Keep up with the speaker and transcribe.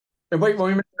And wait,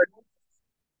 Myrna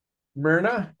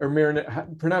or Myrna?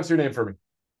 Pronounce your name for me.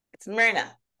 It's Myrna.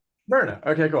 Myrna.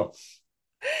 Okay, cool.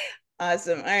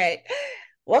 Awesome. All right.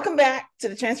 Welcome back to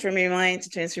the Transform Your Mind to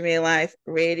Transform Your Life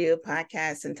radio,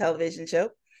 podcast, and television show.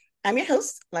 I'm your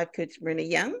host, life coach Myrna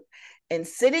Young, and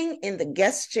sitting in the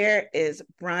guest chair is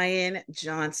Brian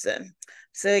Johnson.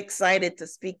 So excited to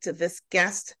speak to this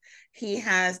guest. He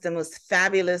has the most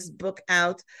fabulous book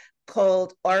out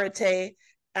called Arete,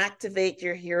 Activate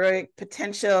Your Heroic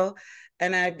Potential.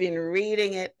 And I've been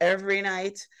reading it every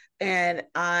night, and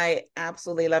I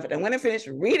absolutely love it. And when I finish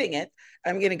reading it,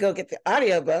 I'm going to go get the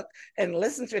audiobook and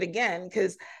listen to it again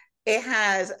because it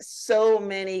has so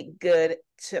many good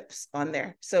tips on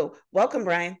there. So, welcome,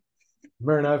 Brian.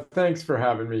 Myrna, thanks for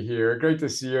having me here. Great to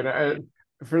see you. And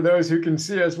for those who can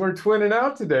see us, we're twinning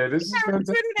out today. This is Yeah,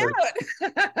 fantastic. we're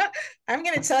putting out. I'm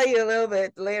going to tell you a little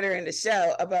bit later in the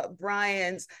show about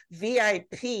Brian's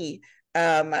VIP,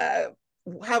 um, uh,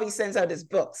 how he sends out his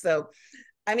book. So,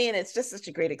 I mean, it's just such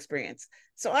a great experience.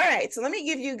 So, all right. So, let me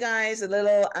give you guys a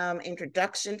little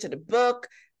introduction to the book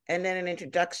and then an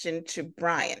introduction to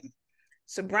Brian.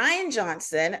 So, Brian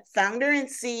Johnson, founder and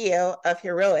CEO of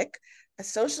Heroic, a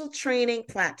social training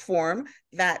platform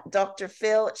that Dr.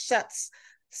 Phil Schutz,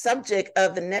 subject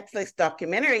of the Netflix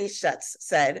documentary Schutz,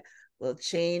 said will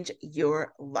change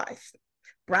your life.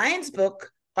 Brian's book,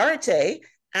 Arete,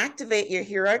 Activate Your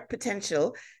Heroic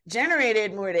Potential,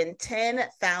 generated more than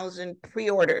 10,000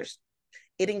 pre-orders.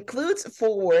 It includes a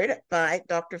foreword by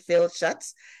Dr. Phil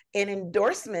Schutz and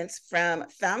endorsements from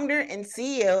founder and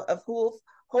CEO of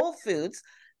Whole Foods,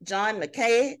 John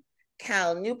McKay,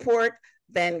 Cal Newport,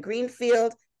 Ben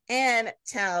Greenfield, and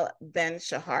Tal Ben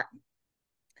Shahar.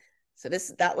 So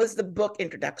that was the book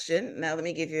introduction. Now let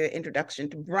me give you an introduction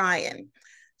to Brian.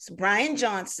 So Brian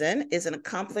Johnson is an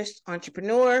accomplished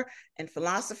entrepreneur and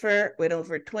philosopher with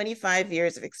over 25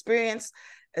 years of experience.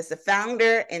 As the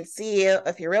founder and CEO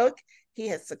of Heroic, he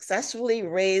has successfully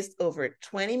raised over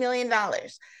 $20 million,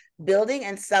 building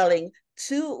and selling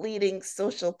two leading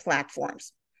social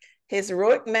platforms. His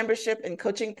Heroic membership and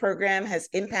coaching program has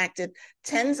impacted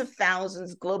tens of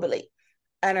thousands globally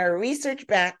and are research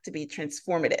backed to be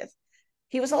transformative.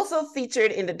 He was also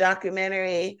featured in the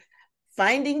documentary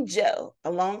Finding Joe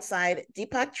alongside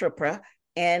Deepak Chopra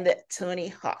and Tony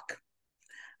Hawk.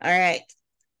 All right.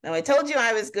 Now, I told you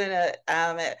I was going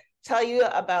to tell you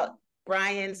about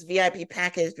Brian's VIP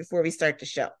package before we start the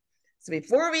show. So,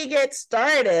 before we get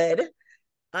started,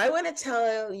 I want to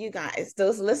tell you guys,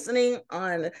 those listening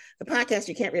on the podcast,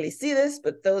 you can't really see this,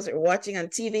 but those are watching on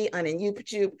TV, on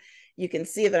YouTube, you can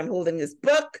see that I'm holding this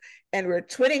book and we're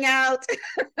twitting out.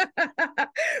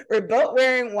 We're both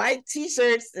wearing white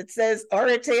t-shirts that says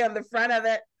Arete on the front of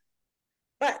it.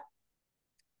 But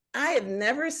I have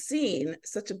never seen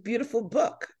such a beautiful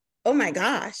book. Oh my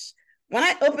gosh. When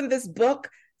I opened this book,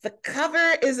 the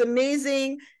cover is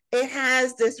amazing. It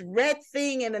has this red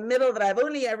thing in the middle that I've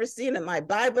only ever seen in my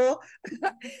Bible.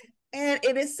 And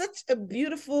it is such a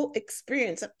beautiful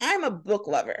experience. And I'm a book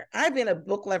lover. I've been a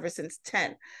book lover since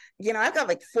 10. You know, I've got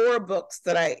like 4 books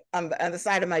that on the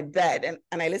side of my bed,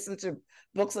 and I listen to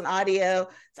books on audio.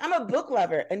 So I'm a book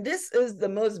lover. And this is the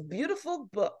most beautiful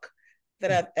book that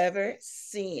I've ever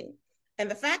seen. And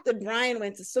the fact that Brian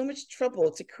went to so much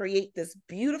trouble to create this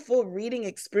beautiful reading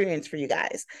experience for you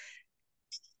guys,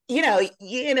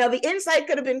 the inside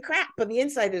could have been crap, but the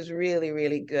inside is really,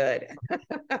 really good.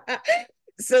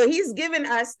 So he's given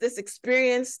us this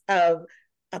experience of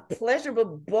a pleasurable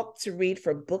book to read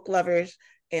for book lovers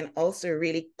and also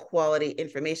really quality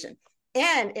information.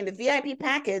 And in the VIP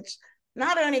package,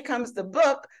 not only comes the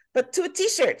book, but 2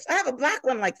 t-shirts. I have a black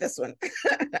one like this one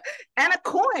and a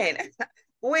coin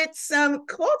with some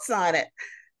quotes on it.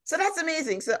 So that's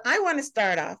amazing. So I want to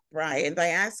start off, Brian, by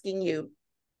asking you,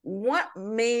 what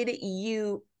made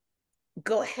you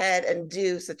go ahead and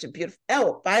do such a beautiful,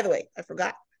 oh, by the way, I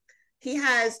forgot. He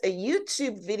has a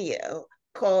YouTube video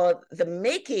called The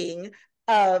Making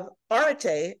of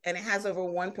Arete, and it has over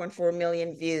 1.4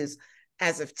 million views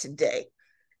as of today.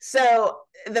 So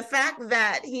the fact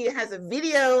that he has a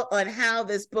video on how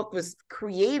this book was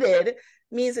created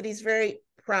means that he's very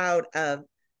proud of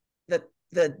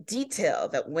the detail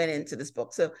that went into this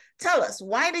book. So tell us,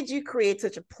 why did you create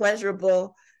such a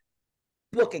pleasurable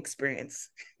book experience?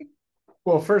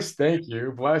 Well, first, thank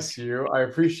you. Bless you. I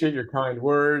appreciate your kind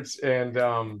words, and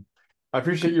I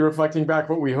appreciate you reflecting back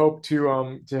what we hope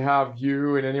to have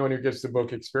you and anyone who gets the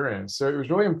book experience. So it was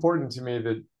really important to me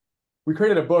that we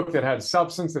created a book that had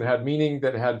substance, that had meaning,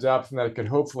 that had depth, and that could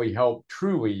hopefully help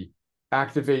truly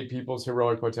activate people's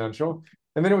heroic potential.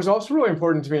 And then it was also really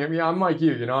important to me. I mean, I'm like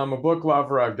you, I'm a book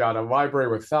lover. I've got a library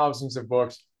with thousands of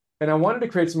books. And I wanted to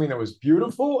create something that was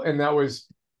beautiful and that was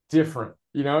different.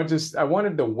 Just I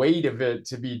wanted the weight of it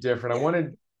to be different. I Yeah.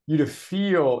 wanted you to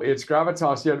feel its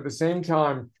gravitas, yet at the same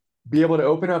time be able to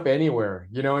open up anywhere,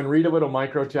 and read a little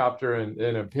micro chapter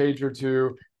in a page or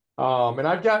two. And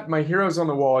I've got my heroes on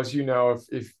the wall, as you know,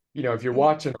 if you're Mm-hmm.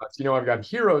 watching us, I've got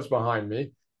heroes behind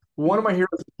me. One of Mm-hmm. my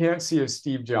heroes you can't see is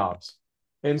Steve Jobs.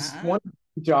 And Ah, one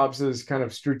of Jobs' kind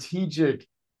of strategic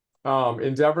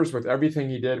endeavors with everything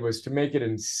he did was to make it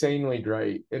insanely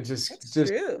great and just that's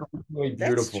just true. really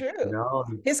That's beautiful, true.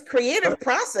 And, His creative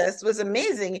process was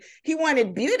amazing. He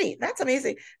wanted beauty. That's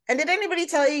amazing. And did anybody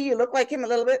tell you you look like him a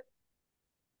little bit?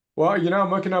 well, I'm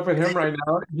looking up at him right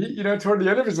now. Toward the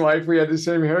end of his life, we had the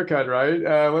same haircut, right?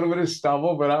 A little bit of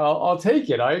stubble, but I'll take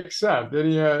it. I accept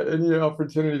any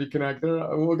opportunity to connect there.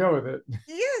 We'll go with it.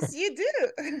 Yes, you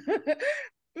do.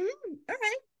 Mhm. All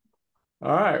right.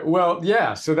 All right. Well,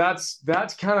 yeah. So that's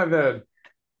kind of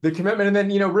the commitment, and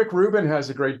then Rick Rubin has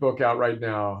a great book out right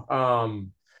now.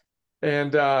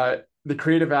 And The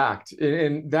Creative Act,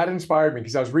 and that inspired me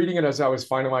because I was reading it as I was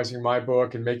finalizing my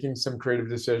book and making some creative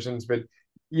decisions. But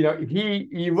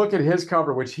you look at his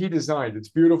cover, which he designed. It's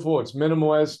beautiful. It's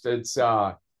minimalist. It's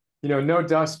no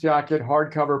dust jacket,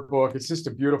 hardcover book. It's just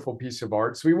a beautiful piece of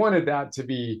art. So we wanted that to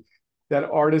be that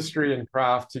artistry and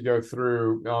craft to go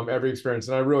through every experience.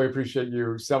 And I really appreciate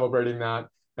you celebrating that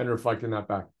and reflecting that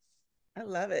back. I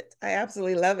love it. I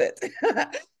absolutely love it.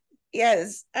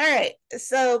 Yes. All right.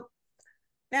 So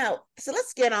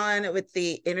let's get on with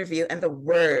the interview and the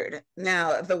word.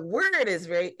 Now, the word is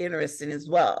very interesting as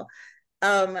well.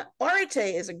 Arete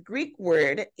is a Greek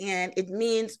word and it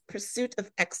means pursuit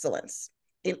of excellence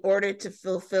in order to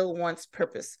fulfill one's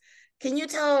purpose. Can you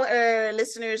tell our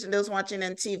listeners and those watching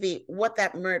on TV what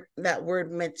that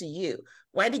word meant to you?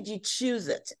 Why did you choose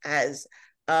it as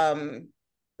the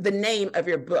name of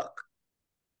your book?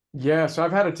 Yeah, so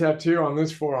I've had a tattoo on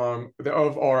this forearm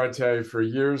of Arete for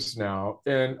years now.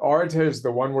 And Arete is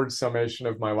the one word summation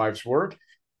of my life's work.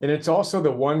 And it's also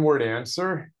the one word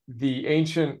answer the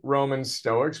ancient Roman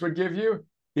Stoics would give you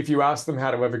if you asked them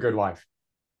how to live a good life.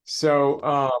 So,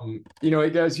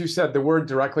 as you said, the word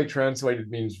directly translated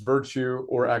means virtue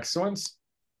or excellence,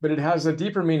 but it has a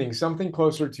deeper meaning, something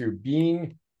closer to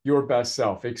being your best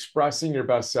self, expressing your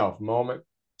best self, moment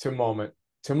to moment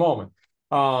to moment.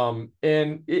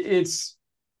 And it's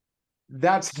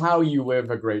That's how you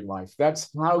live a great life. That's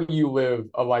how you live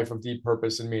a life of deep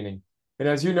purpose and meaning. And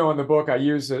as you know in the book, I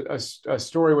use a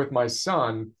story with my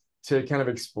son to kind of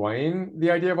explain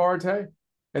the idea of Arte.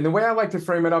 And the way I like to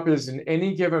frame it up is in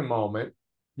any given moment,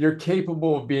 you're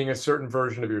capable of being a certain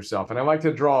version of yourself. And I like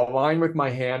to draw a line with my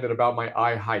hand at about my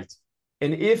eye height.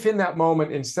 And if in that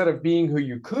moment, instead of being who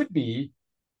you could be,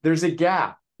 there's a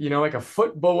gap, like a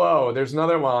foot below, there's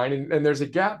another line, and there's a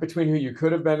gap between who you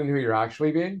could have been and who you're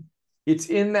actually being. It's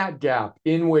in that gap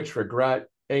in which regret,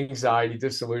 anxiety,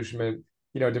 disillusionment,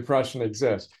 depression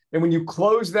exists. And when you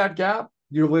close that gap,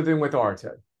 you're living with Arte.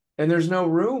 And there's no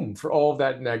room for all of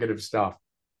that negative stuff.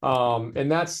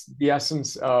 And that's the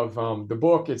essence of the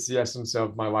book. It's the essence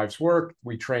of my life's work.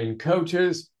 We train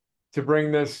coaches to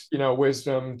bring this,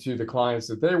 wisdom to the clients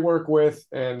that they work with.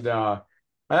 And I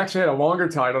actually had a longer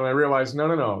title, and I realized,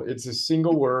 no, it's a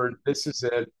single word. This is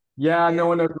it. Yeah, no Yeah.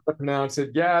 one knows how to pronounce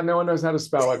it. Yeah, no one knows how to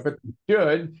spell it, but they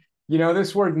should.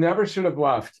 This word never should have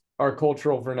left our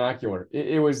cultural vernacular.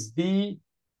 It was the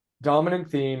dominant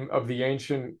theme of the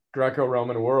ancient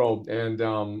Greco-Roman world, and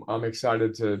I'm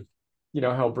excited to,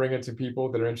 help bring it to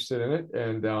people that are interested in it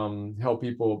and help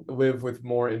people live with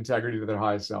more integrity to their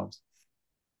highest selves.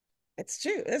 It's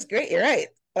true. That's great. You're right.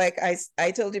 Like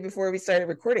I told you before we started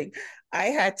recording, I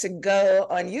had to go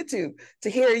on YouTube to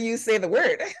hear you say the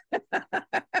word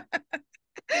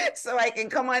so I can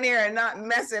come on here and not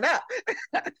mess it up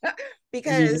You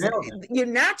because nailed it. you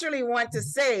naturally want to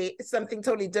say something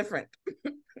totally different.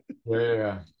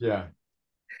 Yeah. Yeah.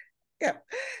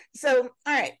 So, all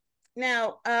right.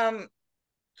 Now,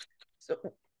 so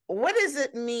what does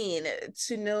it mean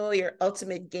to know your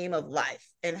ultimate game of life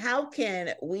and how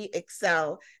can we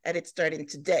excel at it starting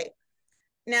today?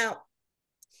 Now,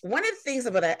 one of the things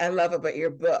about I love about your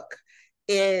book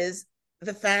is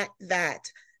the fact that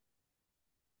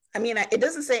it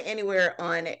doesn't say anywhere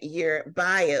on your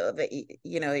bio that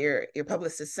your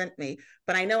publicist sent me,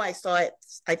 but I know I saw it.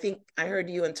 I think I heard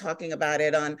you and talking about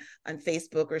it on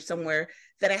Facebook or somewhere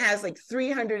that it has like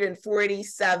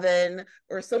 347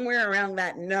 or somewhere around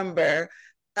that number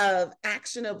of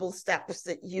actionable steps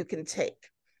that you can take,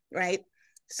 right?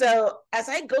 So as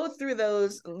I go through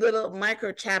those little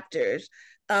micro chapters,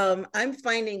 I'm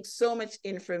finding so much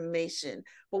information.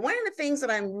 But one of the things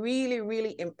that I'm really,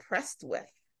 really impressed with,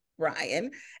 Brian,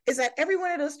 is that every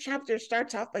one of those chapters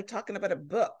starts off by talking about a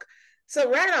book. So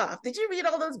right off, did you read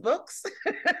all those books?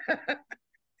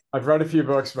 I've read a few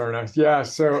books, Myrna. Yeah.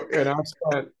 So, and I've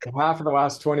spent half of the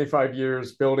last 25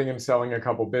 years building and selling a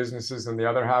couple businesses, and the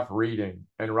other half reading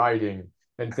and writing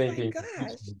and Oh my thinking.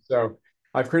 gosh. So,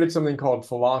 I've created something called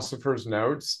Philosopher's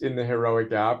Notes in the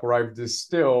Heroic app, where I've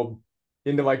distilled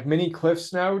into like mini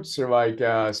Cliff's Notes or like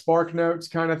Spark Notes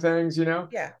kind of things, Yeah.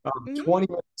 Mm-hmm.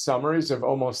 20-minute summaries of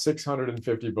almost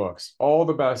 650 books, all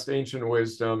the best ancient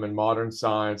wisdom and modern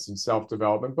science and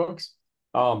self-development books.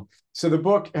 So the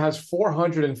book has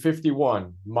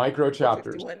 451 micro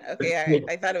chapters. 451. Okay, all right.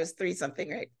 I thought it was three something,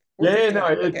 right? Yeah, no,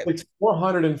 451. it Okay. takes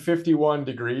 451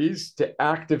 degrees to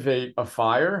activate a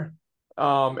fire.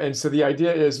 And so the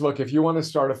idea is, look, if you want to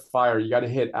start a fire, you got to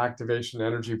hit activation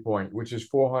energy point, which is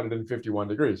 451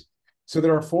 degrees. So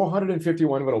there are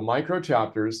 451 little micro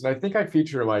chapters, and I think I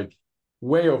feature like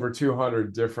way over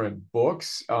 200 different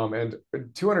books, and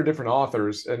 200 different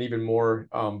authors and even more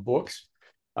books.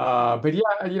 But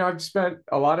yeah, I've spent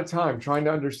a lot of time trying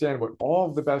to understand what all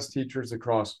of the best teachers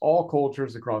across all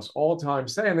cultures, across all time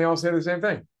say, and they all say the same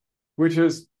thing, which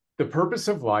is the purpose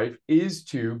of life is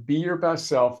to be your best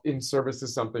self in service to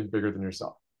something bigger than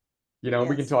yourself. We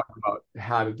can Yes. talk about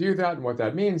how to do that and what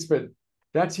that means, but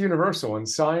that's universal, and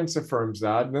science affirms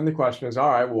that. And then the question is,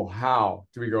 all right, well, how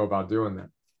do we go about doing that?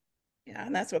 Yeah,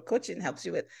 and that's what coaching helps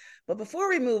you with. But before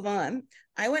we move on,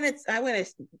 I want to,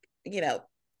 you know,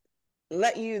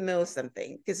 let you know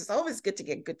something because it's always good to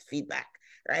get good feedback,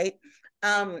 right?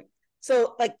 Um,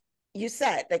 so like you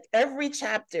said, like every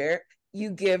chapter you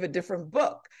give a different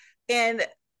book. And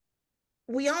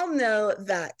we all know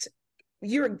that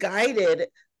you're guided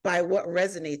by what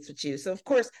resonates with you. So of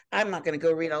course, I'm not going to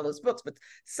go read all those books, but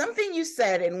something you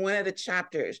said in one of the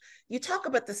chapters, you talk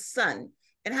about the sun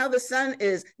and how the sun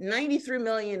is 93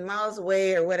 million miles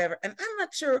away or whatever. And I'm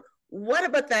not sure what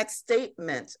about that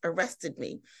statement arrested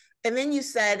me. And then you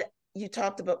said, you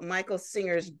talked about Michael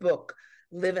Singer's book,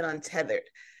 Living Untethered.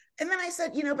 And then I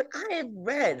said, but I have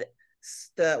read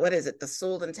what is it, The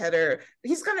Soul Untethered.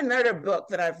 He's got another book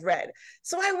that I've read.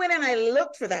 So I went and I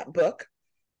looked for that book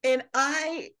and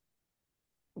I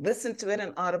listened to it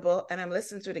on Audible and I'm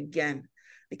listening to it again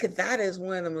because that is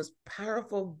one of the most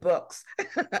powerful books.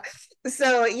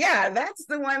 So yeah, that's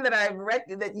the one that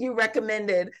that you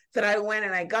recommended that I went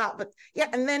and I got. But yeah,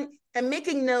 and then I'm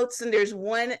making notes and there's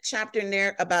one chapter in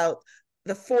there about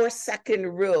the 4-second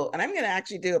rule. And I'm going to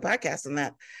actually do a podcast on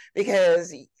that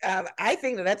because I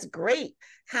think that's great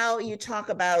how you talk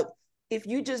about if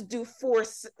you just do four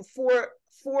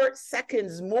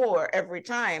seconds more every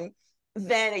time,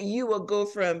 then you will go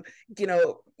from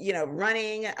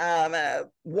running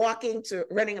walking to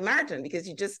running a marathon because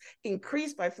you just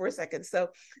increase by 4 seconds. So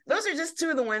those are just two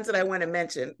of the ones that I want to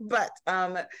mention. But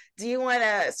do you want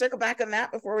to circle back on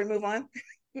that before we move on?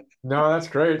 No, that's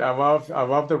great. I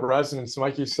love the resonance.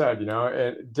 Like you said,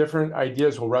 different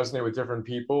ideas will resonate with different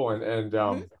people, and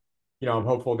Mm-hmm. I'm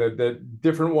hopeful that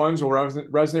different ones will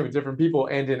resonate with different people,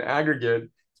 and in aggregate,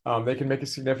 they can make a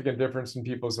significant difference in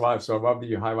people's lives. So I love that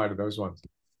you highlighted those ones.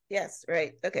 Yes,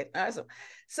 right. Okay, awesome.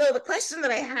 So the question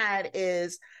that I had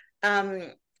is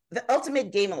the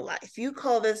ultimate game of life. You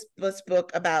call this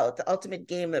book about the ultimate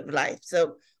game of life.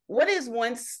 So what is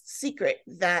one secret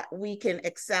that we can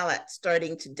excel at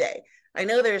starting today? I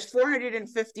know there's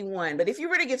 451, but if you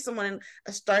were to give someone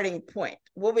a starting point,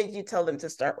 what would you tell them to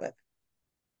start with?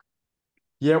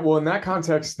 Yeah, well, in that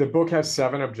context, the book has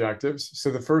 7 objectives. So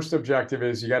the first objective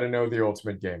is you got to know the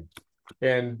ultimate game.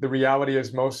 And the reality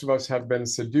is, most of us have been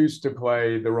seduced to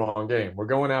play the wrong game. We're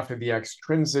going after the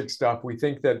extrinsic stuff. We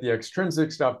think that the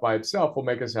extrinsic stuff by itself will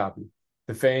make us happy: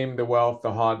 the fame, the wealth,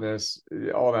 the hotness,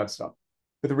 all that stuff.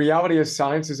 But the reality is,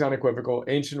 science is unequivocal.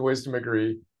 Ancient wisdom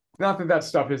agree. Not that that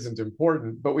stuff isn't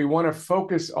important, but we want to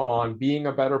focus on being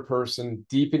a better person,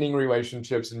 deepening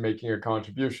relationships, and making a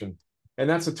contribution. And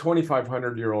that's a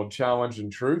 2,500-year-old challenge in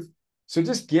truth. So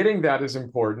just getting that is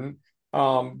important.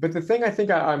 But the thing I think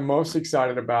I'm most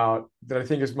excited about, that I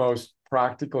think is most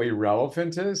practically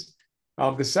relevant, is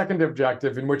the second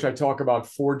objective, in which I talk about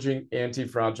forging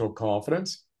anti-fragile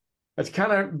confidence. It's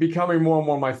kind of becoming more and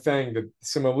more my thing, that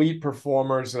some elite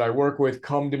performers that I work with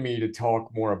come to me to talk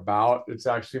more about. It's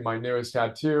actually my newest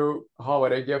tattoo,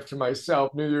 holiday gift to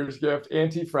myself, New Year's gift: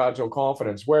 anti-fragile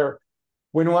confidence, where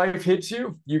when life hits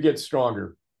you, you get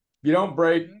stronger. You don't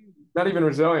break, not even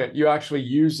resilient. You actually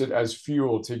use it as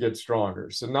fuel to get stronger.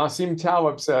 So Nassim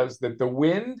Taleb says that the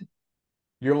wind,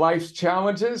 your life's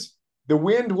challenges, the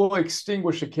wind will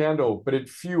extinguish a candle, but it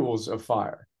fuels a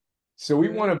fire. So we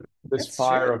want to build this That's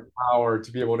fire true. of power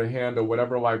to be able to handle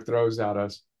whatever life throws at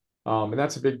us. And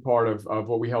that's a big part of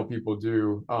what we help people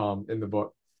do in the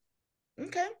book.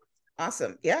 Okay.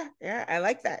 Awesome. Yeah, yeah, I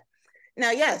like that.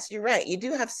 Now, yes, you're right. You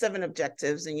do have 7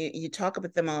 objectives and you talk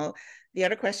about them all. The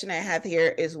other question I have here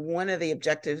is one of the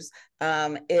objectives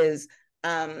is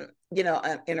in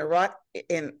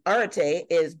Arete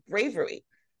is bravery.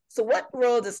 So what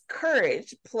role does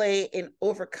courage play in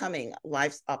overcoming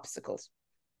life's obstacles?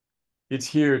 It's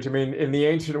huge. I mean, in the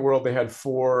ancient world, they had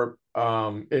four,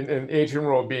 in ancient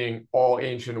world being all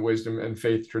ancient wisdom and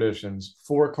faith traditions,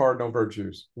 four cardinal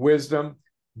virtues: wisdom,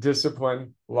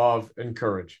 discipline, love, and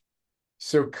courage.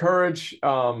 So courage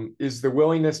is the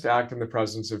willingness to act in the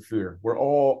presence of fear. We're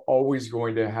all always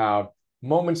going to have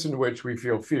moments in which we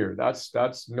feel fear.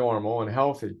 That's normal and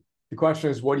healthy. The question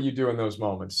is, what do you do in those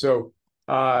moments? So,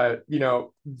 again,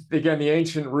 the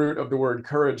ancient root of the word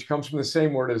courage comes from the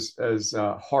same word as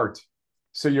heart.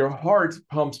 So your heart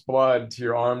pumps blood to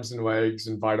your arms and legs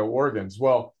and vital organs.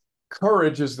 Well,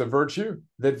 courage is the virtue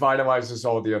that vitalizes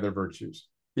all the other virtues.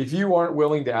 If you aren't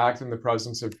willing to act in the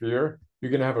presence of fear,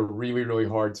 you're going to have a really, really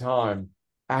hard time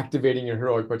activating your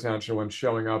heroic potential and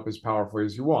showing up as powerfully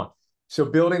as you want. So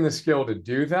building the skill to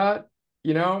do that,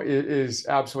 is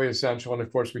absolutely essential. And of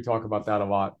course, we talk about that a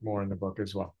lot more in the book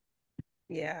as well.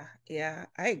 Yeah, yeah,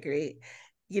 I agree.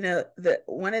 The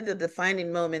one of the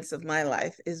defining moments of my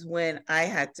life is when I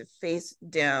had to face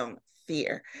down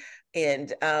fear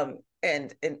and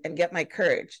and get my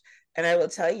courage. And I will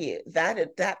tell you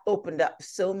that opened up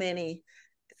so many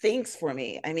things for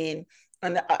me. I mean,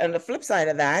 on the flip side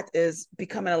of that is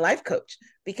becoming a life coach,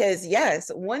 because yes,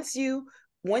 once you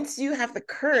have the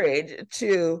courage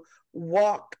to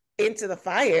walk into the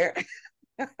fire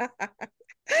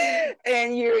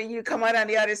and you come out on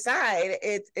the other side,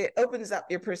 it opens up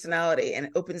your personality and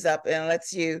it opens up and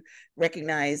lets you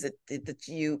recognize that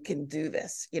you can do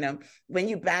this. When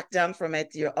you back down from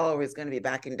it, you're always going to be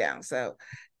backing down. So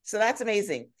that's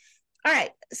amazing. All right.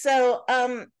 So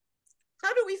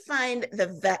how do we find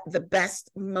the best,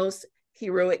 most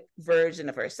heroic version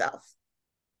of ourselves?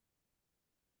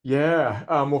 Yeah.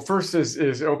 Well, first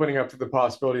is opening up to the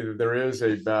possibility that there is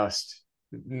a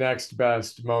next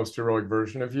best, most heroic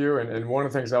version of you. And one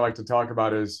of the things I like to talk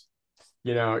about is,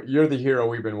 you're the hero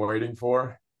we've been waiting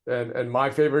for. And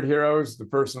my favorite hero is the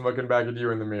person looking back at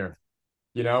you in the mirror.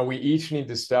 We each need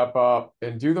to step up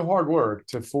and do the hard work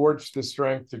to forge the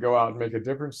strength to go out and make a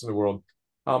difference in the world.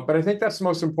 But I think that's the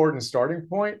most important starting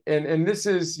point. And this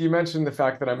is, you mentioned the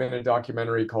fact that I'm in a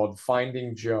documentary called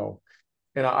Finding Joe.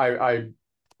 And I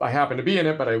happen to be in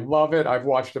it, but I love it. I've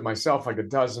watched it myself like a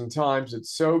dozen times.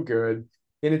 It's so good.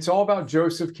 And it's all about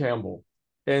Joseph Campbell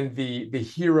and the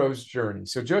hero's journey.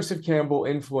 So Joseph Campbell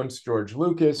influenced George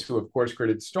Lucas, who of course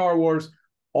created Star Wars.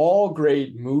 All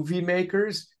great movie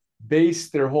makers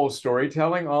based their whole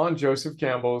storytelling on Joseph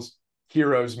Campbell's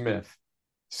hero's myth.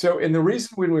 So, and the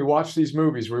reason when we watch these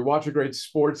movies, we watch a great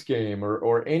sports game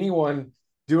or anyone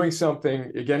doing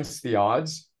something against the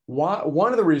odds,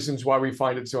 one of the reasons why we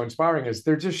find it so inspiring is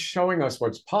they're just showing us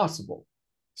what's possible.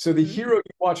 So the hero you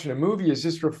watch in a movie is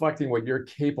just reflecting what you're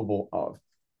capable of.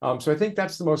 So I think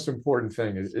that's the most important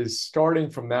thing is starting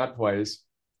from that place.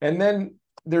 And then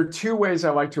there are two ways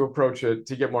I like to approach it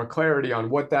to get more clarity on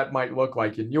what that might look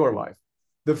like in your life.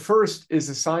 The first is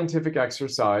a scientific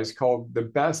exercise called the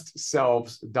Best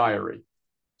Selves Diary.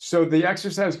 So the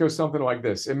exercise goes something like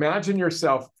this. Imagine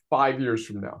yourself 5 years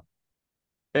from now.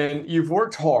 And you've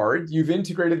worked hard. You've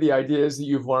integrated the ideas that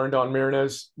you've learned on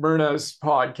Myrna's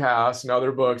podcast and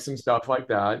other books and stuff like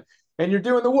that. And you're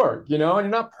doing the work, and you're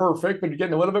not perfect, but you're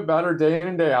getting a little bit better day in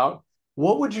and day out.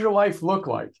 What would your life look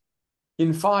like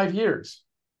in 5 years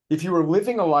if you were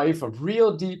living a life of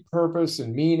real deep purpose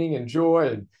and meaning and joy,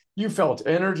 and you felt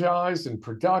energized and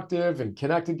productive and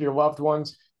connected to your loved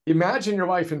ones? Imagine your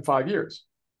life in 5 years.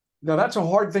 Now, that's a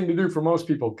hard thing to do for most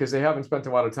people because they haven't spent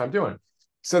a lot of time doing it.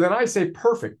 So then I say,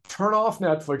 perfect, turn off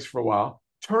Netflix for a while,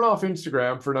 turn off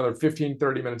Instagram for another 15,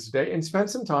 30 minutes a day, and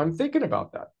spend some time thinking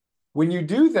about that. When you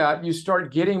do that, you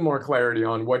start getting more clarity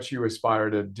on what you aspire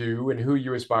to do and who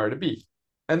you aspire to be.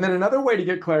 And then another way to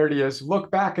get clarity is look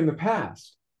back in the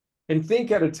past and think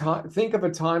of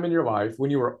a time in your life when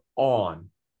you were on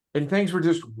and things were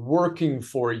just working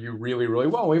for you really, really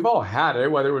well. We've all had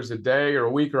it, whether it was a day or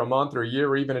a week or a month or a year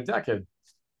or even a decade.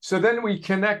 So then we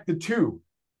connect the two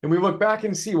and we look back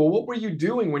and see, well, what were you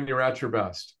doing when you're at your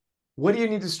best? What do you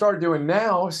need to start doing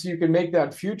now so you can make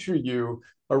that future you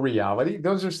a reality?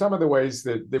 Those are some of the ways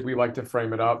that we like to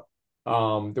frame it up,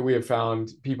 that we have found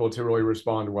people to really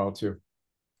respond well to.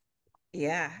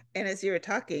 Yeah. And as you were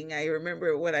talking, I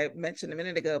remember what I mentioned a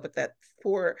minute ago, but that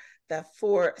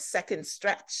 4-second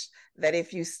stretch, that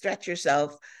if you stretch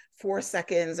yourself 4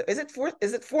 seconds. Is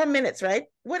it 4 minutes, right?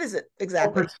 What is it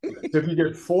exactly? 4%. So if you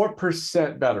get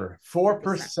 4% better, 4%.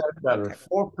 4% better, Okay.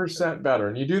 4% better,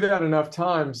 and you do that enough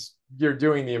times, you're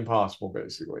doing the impossible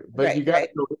basically. But Right, you got to right.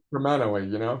 do it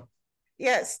incrementally, you know?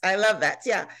 Yes, I love that.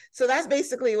 Yeah. So that's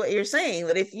basically what you're saying,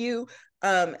 that if you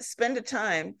spend a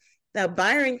time, now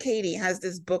Byron Katie has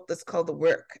this book that's called The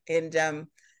Work, and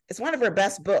it's one of her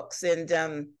best books, and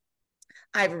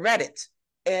I've read it.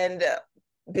 And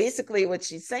basically what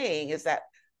she's saying is that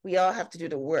we all have to do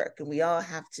the work, and we all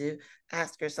have to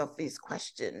ask ourselves these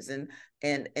questions,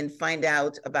 and find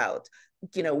out about,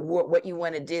 you know, what you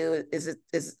want to do.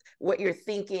 Is what you're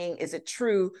thinking, is it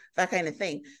true, that kind of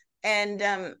thing. And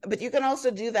but you can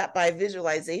also do that by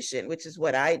visualization, which is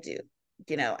what I do.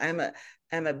 You know,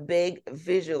 I'm a big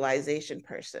visualization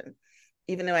person,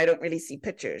 even though I don't really see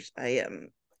pictures.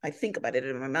 I think about it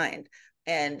in my mind.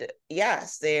 And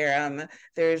yes,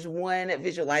 there's one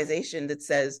visualization that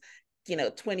says, you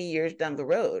know, 20 years down the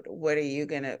road, what are you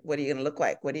gonna look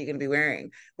like? What are you gonna be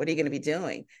wearing? What are you gonna be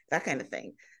doing? That kind of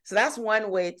thing. So that's one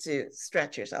way to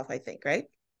stretch yourself, I think, right?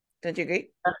 Don't you agree?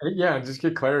 Yeah, and just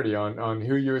get clarity on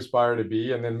who you aspire to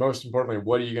be, and then most importantly,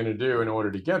 what are you going to do in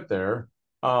order to get there?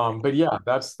 But yeah,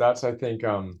 that's I think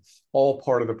all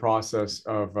part of the process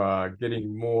of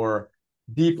getting more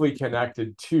deeply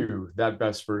connected to that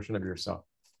best version of yourself.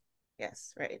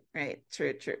 Yes, right, right.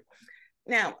 True, true.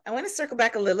 Now, I want to circle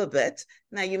back a little bit.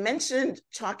 Now, you mentioned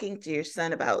talking to your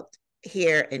son about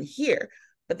here and here,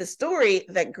 but the story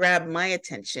that grabbed my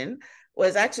attention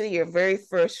was actually your very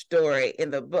first story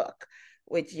in the book,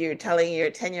 which you're telling your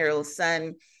 10-year-old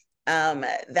son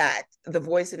that the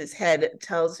voice in his head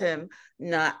tells him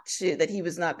that he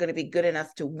was not going to be good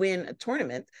enough to win a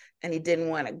tournament, and he didn't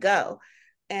want to go.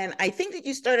 And I think that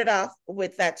you started off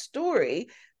with that story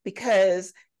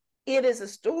because it is a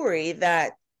story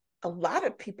that a lot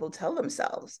of people tell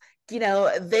themselves. You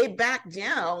know, they back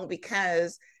down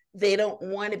because they don't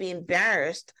want to be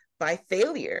embarrassed by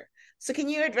failure. So can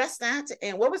you address that?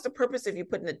 And what was the purpose of you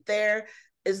putting it there?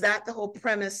 Is that the whole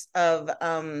premise of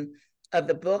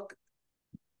the book?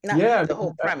 Not Yeah, the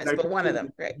whole premise, but one of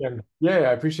them, right? yeah,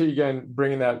 I appreciate you again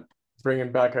bringing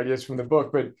back ideas from the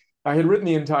book. But I had written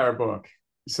the entire book,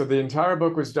 so the entire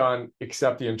book was done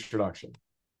except the introduction,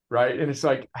 right? And it's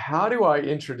like, how do I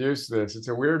introduce this? It's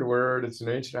a weird word. It's an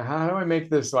ancient. How do I make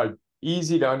this like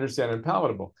easy to understand and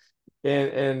palatable,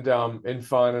 and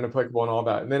fun and applicable and all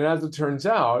that? And then as it turns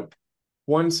out,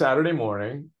 one Saturday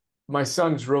morning, my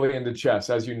son's really into chess,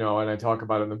 as you know, and I talk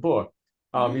about it in the book.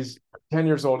 Mm-hmm. He's 10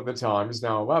 years old at the time. He's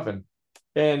now 11.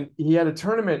 And he had a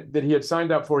tournament that he had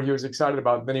signed up for. He was excited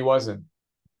about, then he wasn't,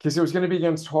 because it was going to be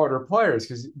against harder players.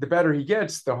 Because the better he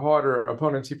gets, the harder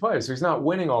opponents he plays. So he's not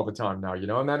winning all the time now, you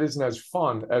know, and that isn't as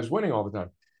fun as winning all the time.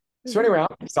 So Mm-hmm. anyway,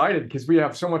 I'm excited because we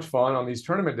have so much fun on these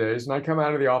tournament days. And I come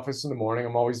out of the office in the morning.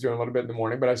 I'm always doing a little bit in the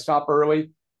morning, but I stop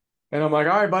early and I'm like,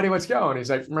 all right, buddy, let's go. And he's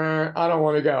like, I don't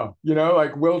want to go. You know,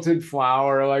 like wilted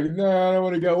flower. Like, no, I don't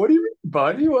want to go. What do you mean,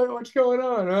 buddy? What's going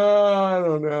on? Oh, I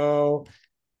don't know.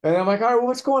 And I'm like, all right, well,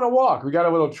 let's go on a walk. We got a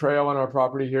little trail on our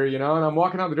property here, you know? And I'm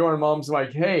walking out the door and mom's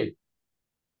like, hey,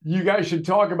 you guys should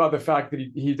talk about the fact that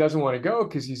he doesn't want to go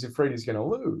because he's afraid he's going to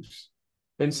lose.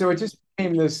 And so it just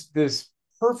became this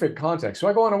perfect context. So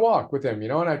I go on a walk with him, you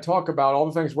know, and I talk about all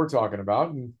the things we're talking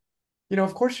about. And you know,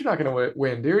 of course you're not going to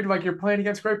win, dude. Like you're playing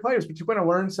against great players, but you're going to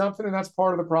learn something, and that's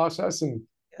part of the process. And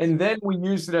Yes. and then we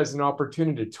used it as an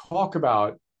opportunity to talk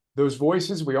about those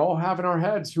voices we all have in our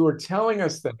heads who are telling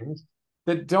us things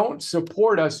that don't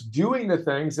support us doing the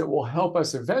things that will help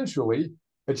us eventually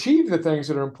achieve the things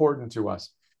that are important to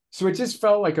us. So it just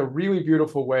felt like a really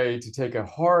beautiful way to take a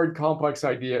hard, complex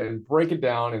idea and break it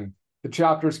down. And the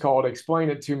chapter is called "Explain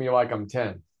It to Me Like I'm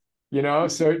 10." You know,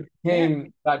 so it Yeah.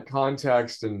 became that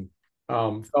context and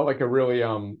felt like a really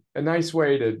a nice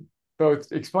way to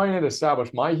both explain it,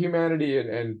 establish my humanity,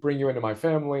 and bring you into my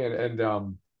family, and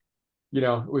you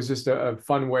know, it was just a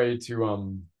fun way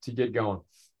to get going.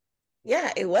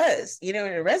 Yeah, it was. You know,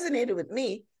 and it resonated with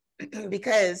me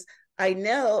because I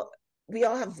know we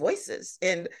all have voices.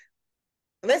 And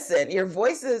listen, your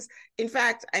voices, in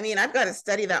fact, I mean, I've got to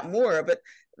study that more, but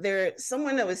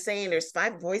someone that was saying there's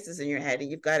 5 voices in your head and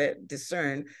you've got to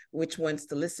discern which ones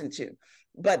to listen to.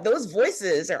 But those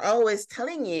voices are always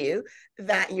telling you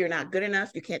that you're not good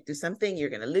enough, you can't do something, you're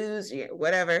going to lose,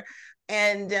 whatever.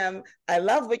 And I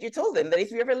love what you told them, that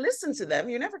if you ever listen to them,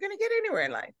 you're never going to get anywhere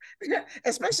in life,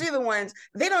 especially the ones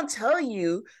they don't tell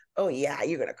you, oh, yeah,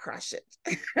 you're going to crush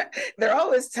it. They're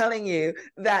always telling you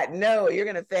that, no, you're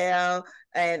going to fail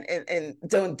and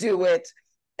don't do it.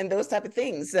 and those type of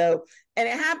things. So, and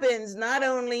it happens not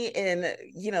only in,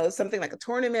 you know, something like a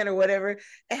tournament or whatever,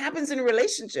 it happens in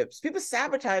relationships. People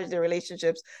sabotage their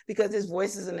relationships because there's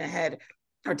voices in their head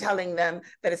are telling them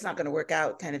that it's not going to work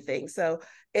out, kind of thing. So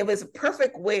it was a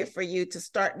perfect way for you to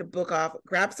start the book off,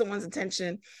 grab someone's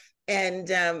attention,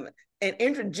 and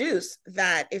introduce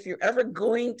that if you're ever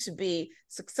going to be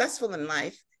successful in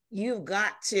life, you've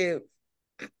got to,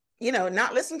 you know,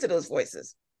 not listen to those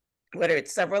voices, whether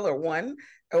it's several or one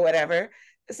or whatever.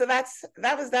 So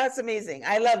that's amazing.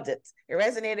 I loved it. It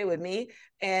resonated with me.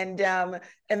 And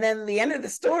then the end of the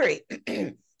story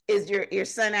is your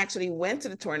son actually went to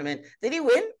the tournament. Did he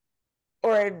win?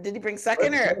 Or did he bring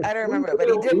second? Or I don't remember, but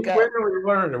he did go. We win or we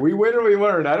learn. We win or we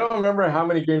learn. I don't remember how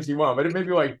many games he won, but it may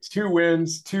be like 2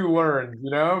 wins, 2 learns, you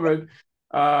know.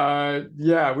 But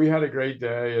yeah, we had a great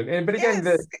day. And but again,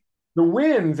 Yes. the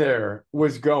win there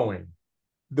was going.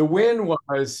 The win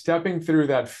was stepping through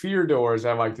that fear door, as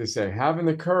I like to say, having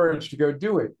the courage to go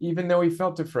do it, even though he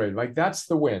felt afraid. Like that's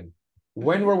the win.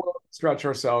 When we're willing to stretch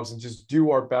ourselves and just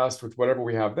do our best with whatever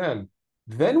we have,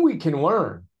 then we can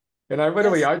learn. And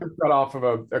Yes. I just got off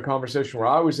of a conversation where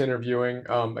I was interviewing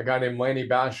a guy named Lanny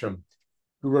Basham,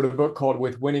 who wrote a book called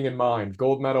With Winning in Mind,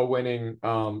 gold medal winning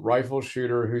rifle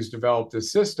shooter who's developed a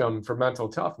system for mental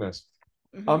toughness.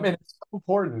 And it's so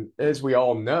important, as we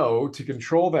all know, to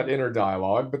control that inner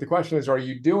dialogue. But the question is, are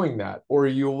you doing that? Or are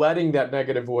you letting that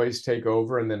negative voice take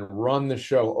over and then run the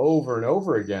show over and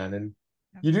over again? And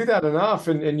you do that enough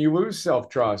and you lose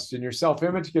self-trust and your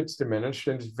self-image gets diminished.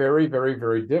 And it's very, very,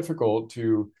 very difficult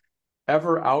to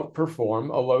ever outperform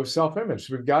a low self-image.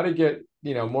 So we've got to get,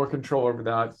 you know, more control over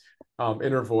that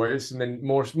inner voice. And then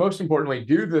most importantly,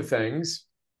 do the things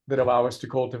that allow us to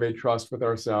cultivate trust with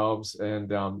ourselves. And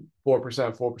 4%,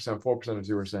 4%, 4%, as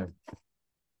you were saying.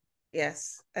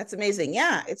 Yes, that's amazing.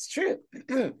 Yeah, it's true.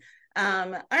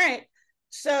 All right.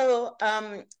 So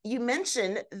you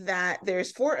mentioned that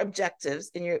there's 4 objectives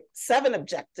in your 7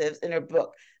 objectives in your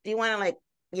book. Do you want to, like,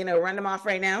 you know, run them off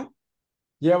right now?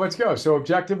 Yeah, let's go. So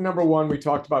objective number 1, we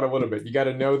talked about a little bit. You got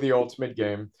to know the ultimate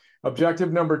game.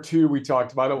 Objective number 2, we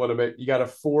talked about a little bit. You got to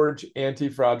forge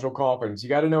anti-fragile confidence. You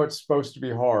got to know it's supposed to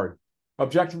be hard.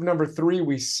 Objective number 3,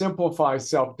 we simplify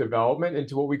self-development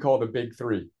into what we call the big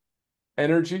 3: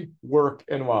 energy, work,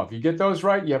 and love. You get those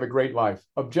right, you have a great life.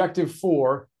 Objective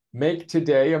 4, make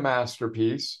today a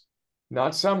masterpiece.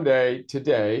 Not someday,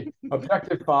 today.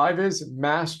 Objective 5 is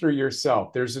master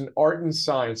yourself. There's an art and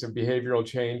science of behavioral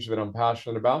change that I'm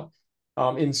passionate about,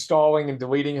 installing and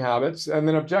deleting habits. And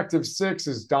then objective 6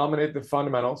 is dominate the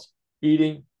fundamentals: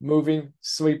 eating, moving,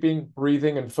 sleeping,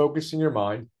 breathing, and focusing your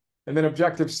mind. And then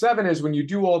objective 7 is when you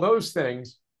do all those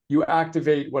things, you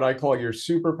activate what I call your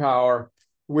superpower,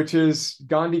 which is,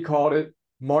 Gandhi called it,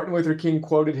 Martin Luther King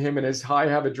quoted him in his I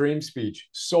Have a Dream speech,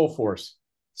 soul force.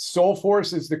 Soul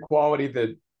force is the quality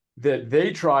that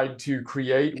they tried to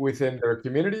create within their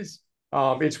communities.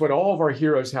 It's what all of our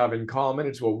heroes have in common.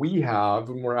 It's what we have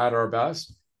when we're at our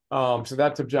best. So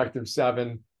that's objective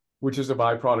 7, which is a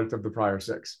byproduct of the prior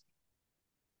 6.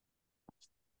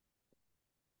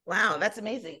 Wow, that's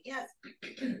amazing. Yes.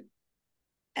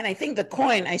 And I think the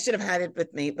coin, I should have had it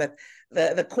with me, but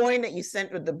the coin that you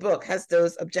sent with the book has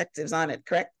those objectives on it,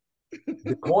 correct?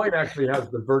 The coin actually has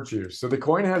the virtues. So the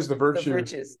coin has the virtues. The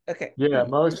virtues. Okay. Yeah,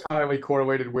 most highly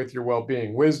correlated with your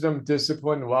well-being: wisdom,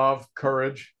 discipline, love,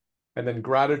 courage, and then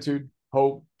gratitude,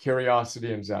 hope,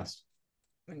 curiosity, and zest.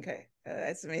 Okay,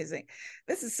 that's amazing.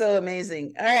 This is so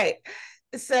amazing. All right.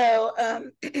 So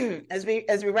as we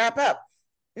wrap up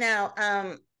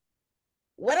now,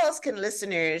 what else can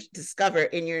listeners discover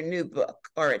in your new book,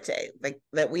 Arete, like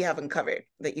that we haven't covered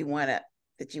that you wanna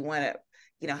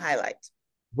highlight?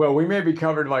 Well, we maybe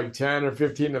covered like 10 or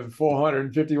 15 of the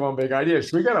 451 big ideas.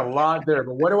 So we got a lot there,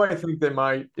 but what do I think they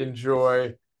might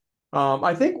enjoy?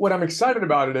 I think what I'm excited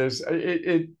about it is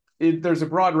there's a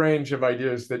broad range of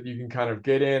ideas that you can kind of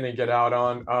get in and get out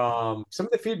on. Some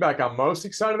of the feedback I'm most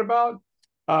excited about,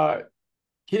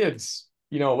 kids,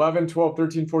 11, 12,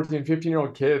 13, 14,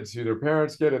 15-year-old kids who their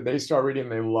parents get it, they start reading,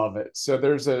 they love it. So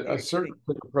there's a certain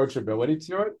approachability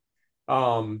to it.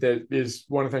 That is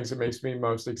one of the things that makes me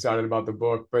most excited about the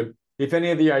book. But if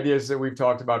any of the ideas that we've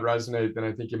talked about resonate, then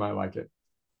I think you might like it.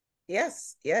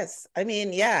 Yes, yes. I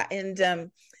mean, yeah,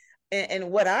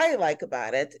 and what I like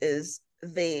about it is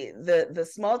the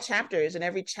small chapters, and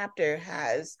every chapter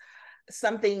has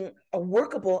something, a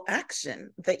workable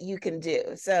action that you can do.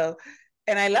 So,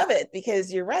 and I love it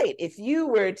because you're right. If you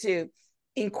were to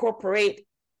incorporate,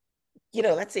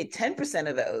 let's say 10%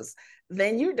 of those,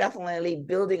 then you're definitely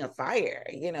building a fire,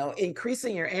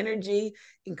 increasing your energy,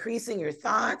 increasing your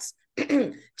thoughts,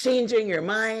 changing your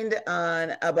mind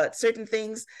on about certain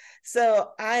things. So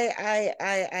I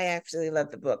actually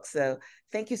love the book. So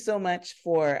thank you so much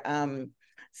for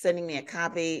sending me a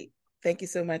copy. Thank you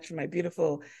so much for my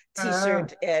beautiful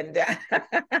T-shirt and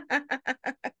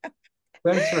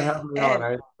Thanks for having me on. and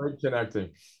I enjoyed connecting.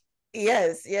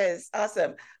 yes, yes,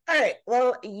 awesome. All right.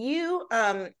 Well, you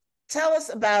tell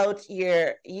us about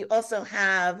you also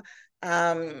have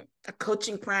a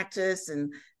coaching practice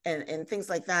and things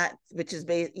like that, which is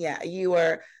based, yeah, you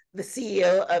are the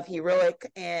CEO of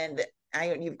Heroic, and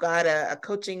you've got a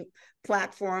coaching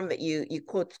platform that you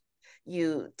coach,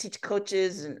 you teach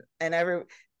coaches and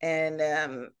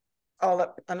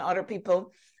all and other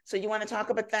people. So you want to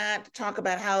talk about that, talk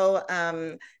about how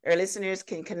our listeners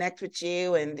can connect with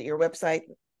you and your website?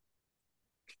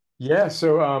 Yeah,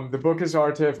 so the book is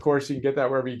Arete. Of course, you can get that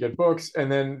wherever you get books.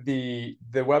 And then the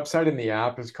website and the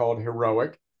app is called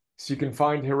Heroic. So you can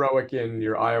find Heroic in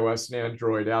your iOS and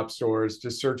Android app stores.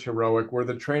 Just search Heroic. We're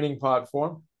the training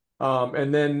platform.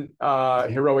 And then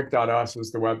heroic.us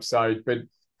is the website. But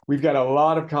we've got a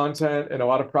lot of content and a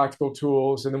lot of practical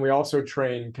tools. And then we also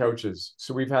train coaches.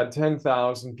 So we've had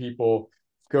 10,000 people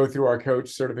go through our coach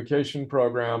certification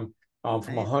program from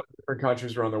Nice. 100 different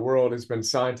countries around the world. It's been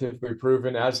scientifically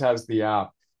proven, as has the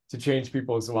app, to change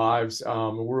people's lives.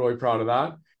 We're really proud of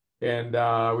that. And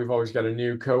we've always got a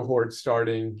new cohort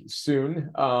starting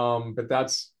soon. But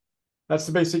that's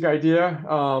the basic idea.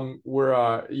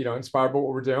 We're inspired by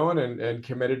what we're doing and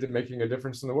committed to making a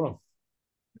difference in the world.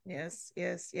 Yes,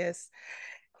 yes, yes.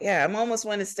 Yeah, I'm almost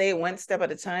want to stay one step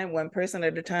at a time, one person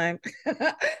at a time,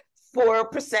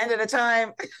 4% at a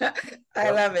time. I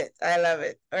Yep. love it. I love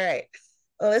it. All right.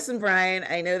 Well, listen, Brian,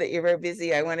 I know that you're very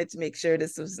busy. I wanted to make sure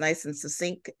this was nice and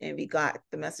succinct and we got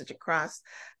the message across.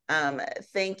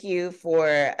 Thank you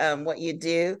for what you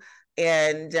do.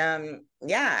 And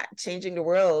yeah, changing the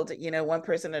world, one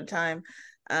person at a time.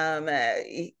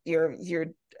 You're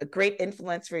a great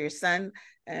influence for your son.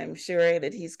 I'm sure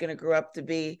that he's going to grow up to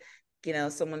be,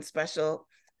 someone special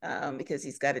because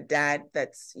he's got a dad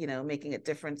that's, making a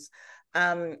difference.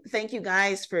 Thank you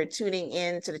guys for tuning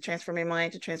in to the Transform Your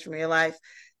Mind to Transform Your Life.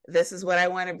 This is what I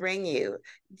want to bring you,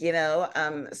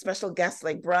 special guests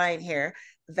like Brian here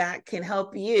that can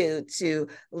help you to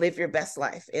live your best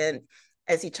life. And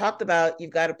as he talked about,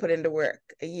 you've got to put into work.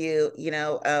 You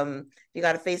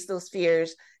got to face those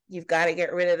fears. You've got to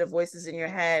get rid of the voices in your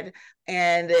head.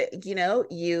 And,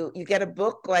 you get a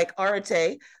book like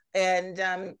Arete, and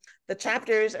the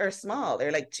chapters are small.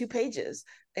 They're like 2 pages.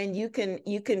 And you can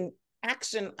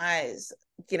actionize,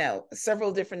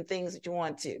 several different things that you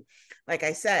want to. Like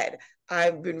I said,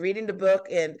 I've been reading the book,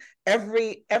 and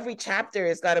every chapter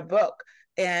has got a book.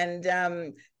 And,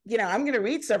 I'm going to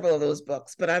read several of those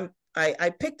books, but I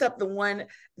picked up the one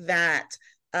that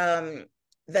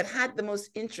that had the most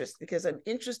interest because I'm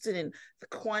interested in the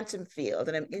quantum field,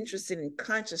 and I'm interested in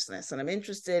consciousness, and I'm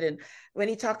interested in when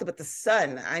he talked about the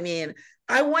sun. I mean,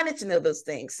 I wanted to know those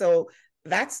things. So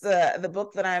that's the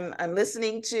book that I'm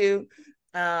listening to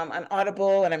on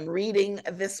Audible, and I'm reading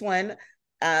this one.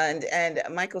 And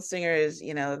Michael Singer is,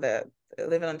 the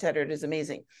Living Untethered is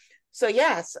amazing. So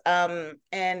yes, and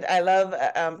I love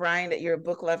Brian, that you're a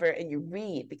book lover and you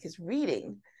read, because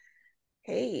reading,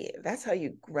 hey, that's how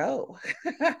you grow.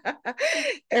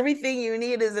 Everything you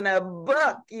need is in a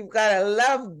book. You've got to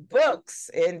love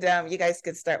books, and you guys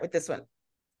could start with this one.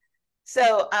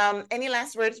 So, any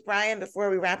last words, Brian, before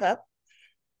we wrap up?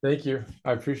 Thank you.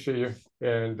 I appreciate you.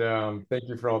 And thank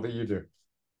you for all that you do.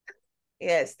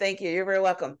 Yes, thank you. You're very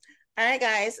welcome. All right,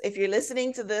 guys, if you're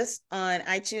listening to this on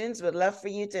iTunes, would love for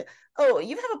you to, oh,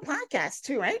 you have a podcast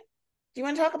too, right? Do you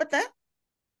want to talk about that?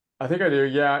 I think I do.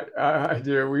 Yeah, I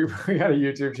do. We got a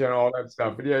YouTube channel, all that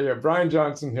stuff. But yeah, Brian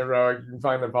Johnson, Heroic. You can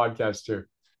find the podcast too.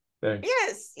 Thanks.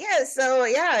 Yes, yes. So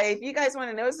yeah, if you guys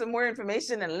want to know some more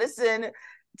information and listen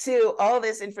to all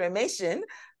this information,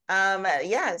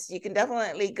 yes, you can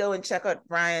definitely go and check out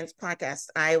Brian's podcast.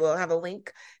 I will have a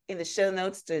link in the show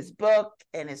notes to his book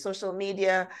and his social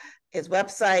media, his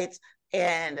website,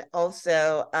 and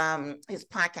also his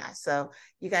podcast. So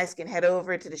you guys can head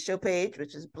over to the show page,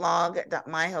 which is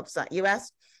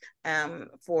blog.myhelps.us,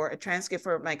 for a transcript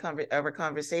for our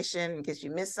conversation in case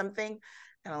you missed something,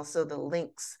 and also the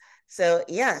links. So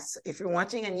yes, if you're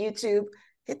watching on YouTube,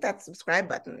 hit that subscribe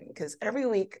button, because every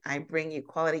week I bring you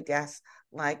quality guests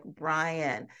like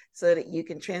Brian so that you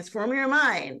can transform your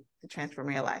mind to transform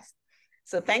your life.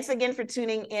 So thanks again for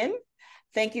tuning in.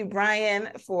 Thank you, Brian,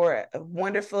 for a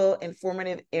wonderful,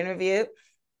 informative interview.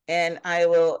 And I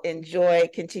will enjoy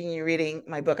continuing reading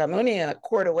my book. I'm only a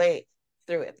quarter way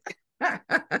through it.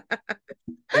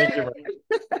 Thank you.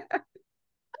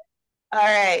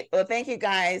 right. Well, thank you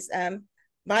guys.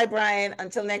 Bye, Brian.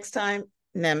 Until next time,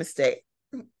 namaste.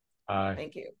 Bye.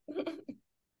 Thank you.